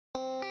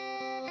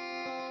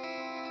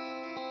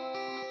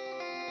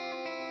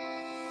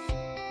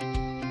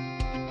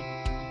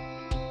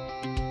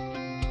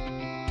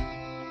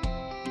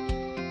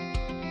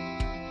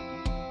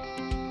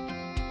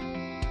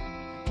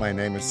My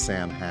name is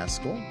Sam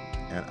Haskell,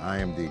 and I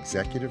am the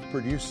executive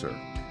producer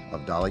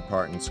of Dolly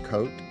Parton's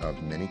Coat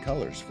of Many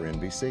Colors for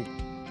NBC.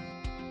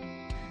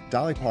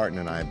 Dolly Parton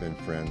and I have been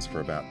friends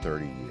for about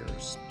 30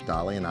 years.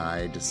 Dolly and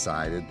I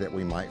decided that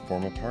we might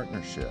form a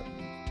partnership,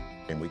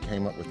 and we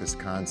came up with this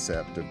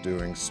concept of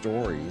doing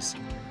stories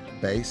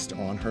based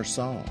on her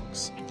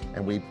songs.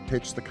 And we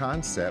pitched the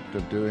concept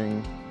of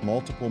doing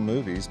multiple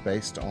movies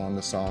based on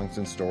the songs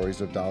and stories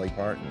of Dolly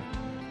Parton,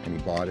 and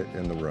he bought it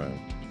in the room.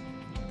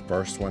 The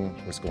first one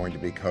was going to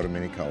be Coat of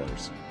Many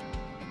Colors,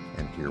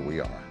 and here we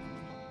are.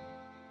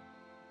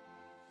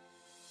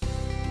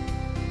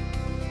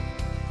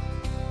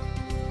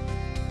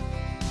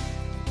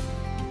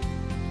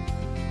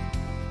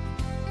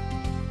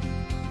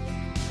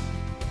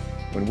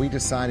 When we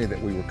decided that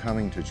we were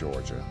coming to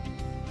Georgia,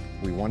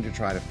 we wanted to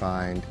try to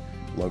find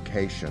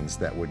locations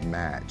that would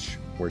match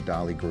where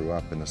Dolly grew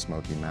up in the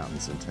Smoky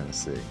Mountains in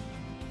Tennessee.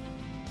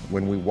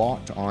 When we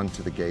walked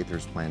onto the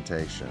Gaither's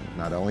Plantation,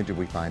 not only did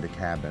we find a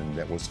cabin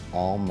that was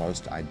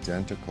almost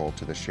identical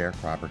to the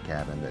sharecropper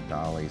cabin that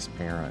Dolly's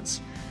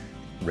parents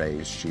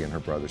raised she and her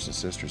brothers and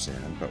sisters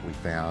in, but we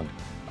found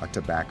a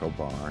tobacco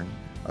barn,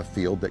 a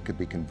field that could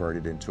be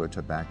converted into a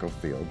tobacco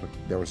field.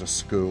 There was a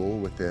school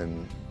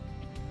within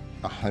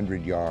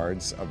 100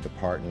 yards of the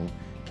Parton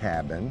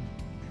cabin,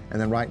 and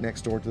then right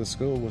next door to the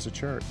school was a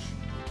church.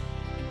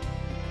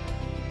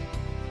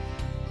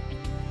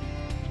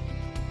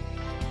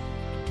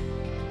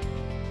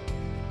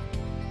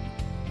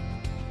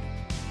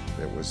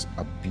 It was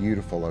a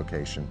beautiful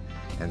location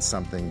and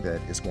something that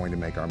is going to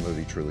make our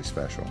movie truly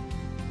special.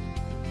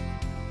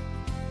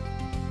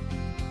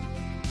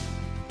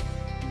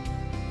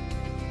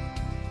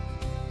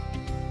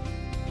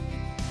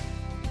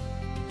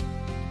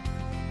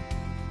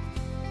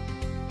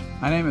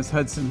 My name is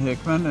Hudson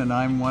Hickman, and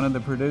I'm one of the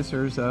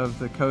producers of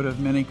The Coat of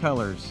Many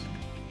Colors.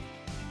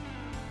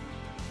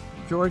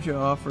 Georgia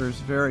offers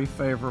very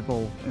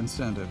favorable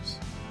incentives,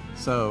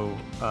 so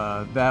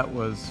that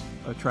was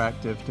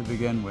attractive to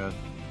begin with.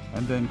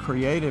 And then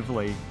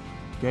creatively,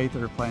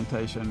 Gaither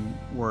Plantation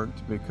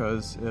worked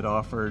because it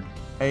offered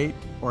 8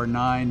 or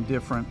 9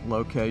 different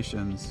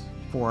locations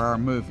for our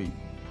movie.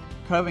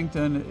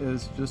 Covington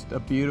is just a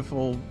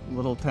beautiful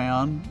little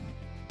town.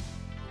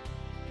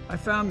 I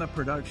found the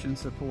production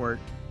support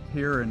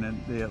here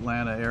in the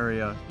Atlanta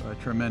area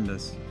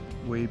tremendous.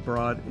 We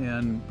brought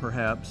in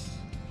perhaps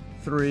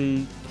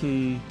 3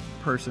 key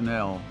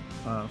personnel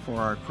for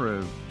our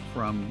crew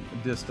from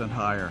distant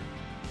hire.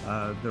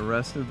 The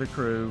rest of the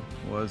crew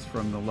was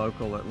from the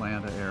local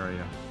Atlanta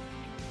area.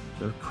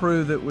 The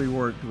crew that we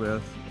worked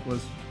with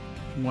was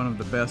one of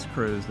the best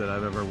crews that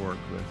I've ever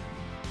worked with.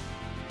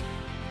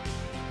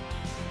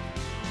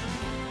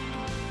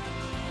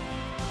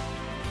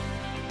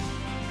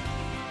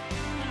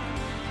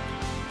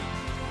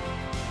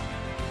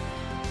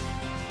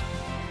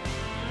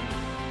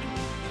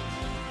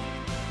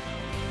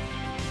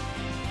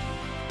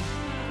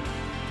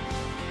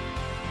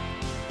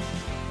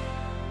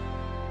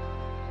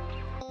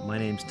 My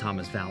name's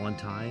Thomas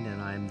Valentine,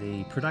 and I'm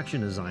the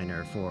production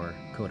designer for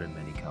Coat of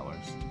Many Colors.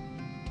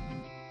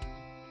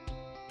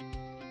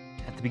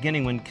 At the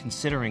beginning, when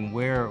considering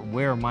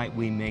where might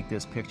we make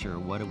this picture,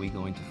 what are we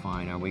going to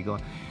find?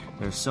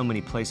 There's so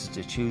many places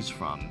to choose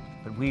from,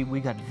 but we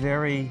got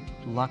very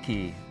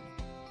lucky.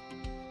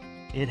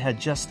 It had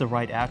just the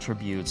right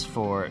attributes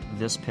for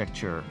this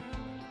picture.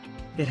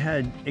 It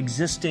had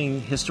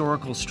existing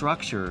historical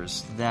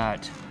structures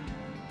that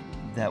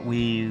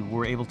we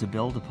were able to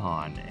build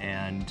upon,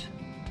 and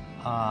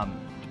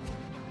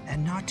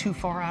not too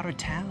far out of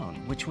town,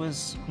 which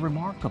was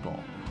remarkable.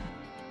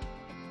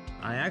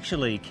 I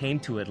actually came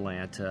to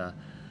Atlanta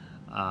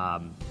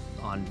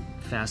on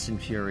Fast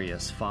and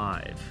Furious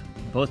 5.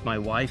 Both my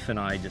wife and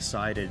I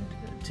decided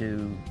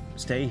to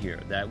stay here,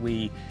 that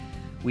we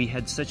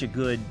had such a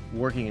good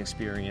working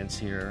experience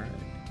here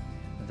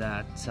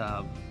that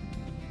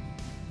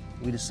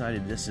we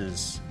decided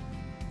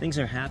things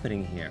are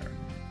happening here.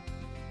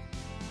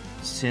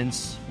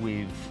 Since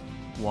we've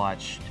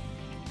watched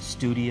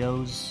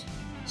studios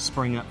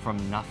spring up from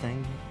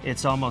nothing,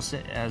 it's almost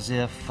as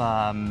if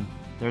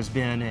there's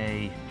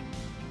been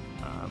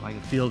like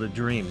a field of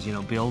dreams,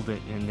 build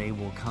it and they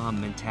will come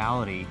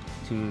mentality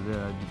to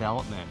the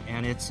development,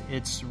 and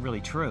it's really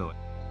true.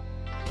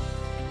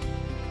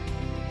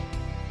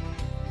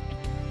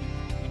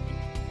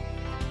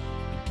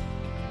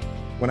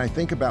 When I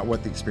think about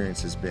what the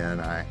experience has been,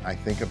 I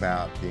think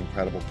about the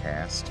incredible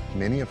cast,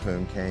 many of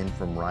whom came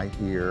from right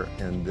here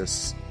in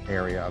this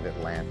area of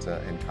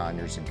Atlanta in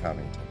Conyers and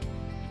Covington.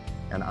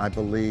 And I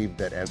believe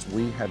that as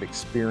we have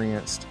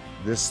experienced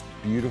this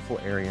beautiful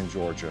area in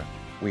Georgia,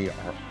 we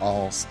are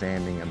all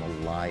standing in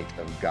the light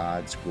of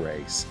God's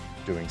grace,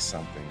 doing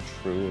something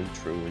truly,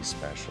 truly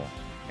special.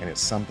 And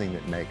it's something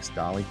that makes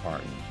Dolly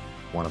Parton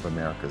one of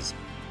America's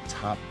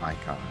top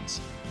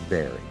icons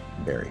very,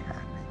 very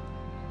happy.